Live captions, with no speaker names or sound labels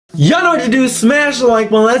Y'all know what to do. Smash the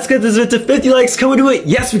like button. Let's get this video to 50 likes. Can we do it?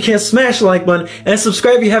 Yes, we can. Smash the like button and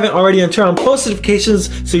subscribe if you haven't already, and turn on post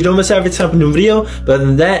notifications so you don't miss out every time a new video. But other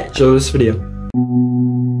than that, enjoy this video.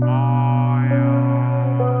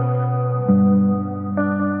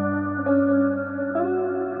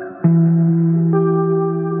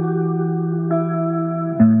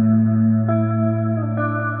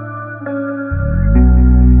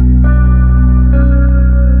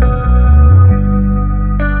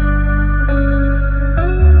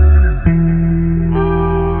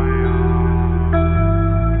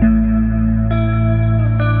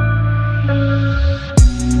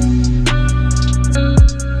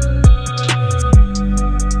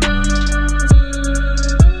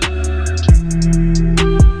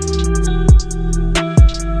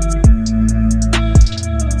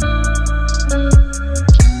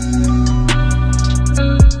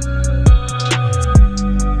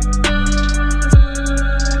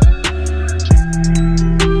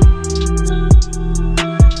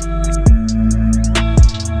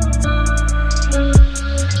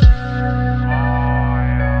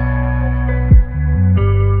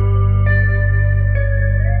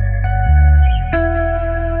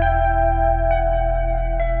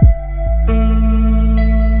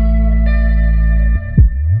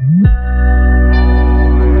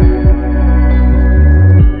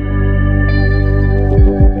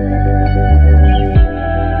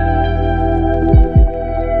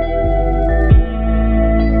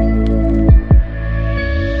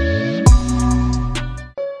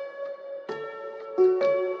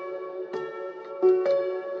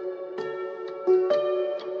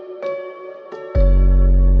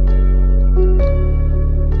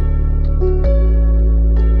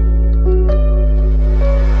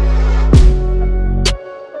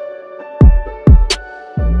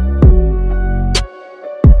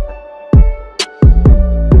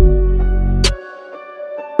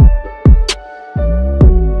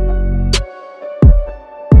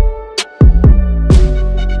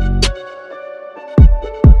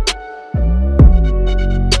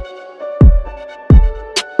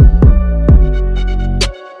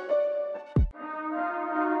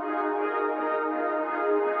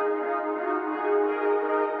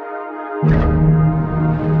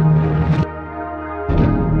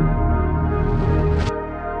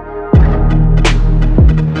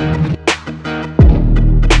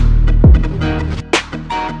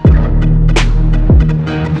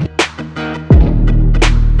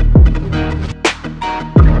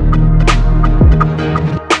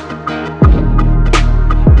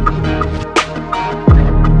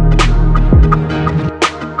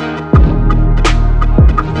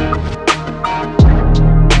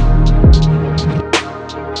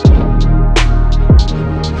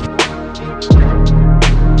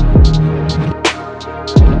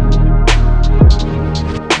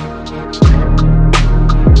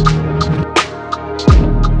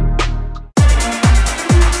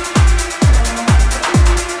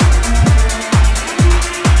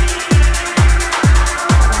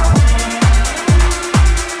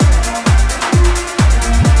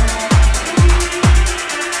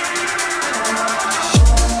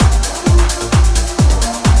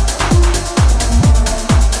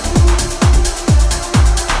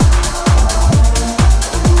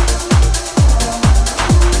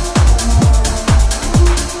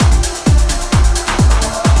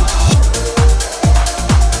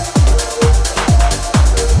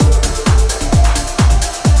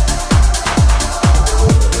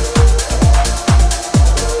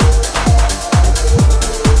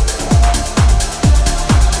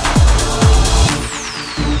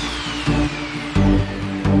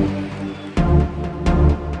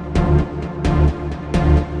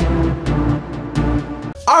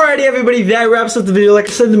 Alrighty everybody, that wraps up the video. Like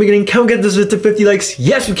I said in the beginning, come get this video to 50 likes.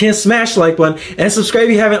 Yes, we can. Smash the like button and subscribe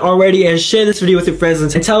if you haven't already, and share this video with your friends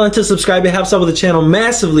and tell them to subscribe. It helps out with the channel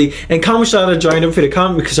massively. And comment shout out a drawing. Don't forget to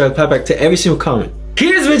comment because I'll reply back to every single comment.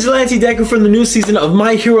 Here's Vigilante Deku from the new season of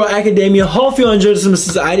My Hero Academia. Hope you enjoyed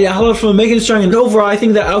this idea. Hello from making it strong, and overall I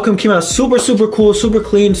think the outcome came out super cool, super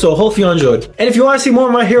clean, so hope you enjoyed. And if you want to see more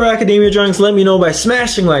of My Hero Academia drawings, let me know by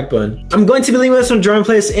smashing like button. I'm going to be leaving some drawing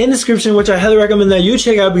playlists in the description, which I highly recommend that you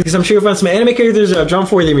check out, because I'm sure you'll find some anime characters that I've drawn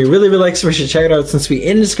for you that you really like, so you should check it out since we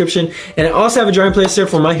in the description. And I also have a drawing playlist there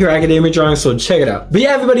for My Hero Academia drawings, so check it out. But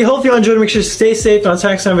yeah everybody, hope you enjoyed. Make sure to stay safe, and until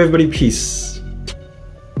next time everybody, peace.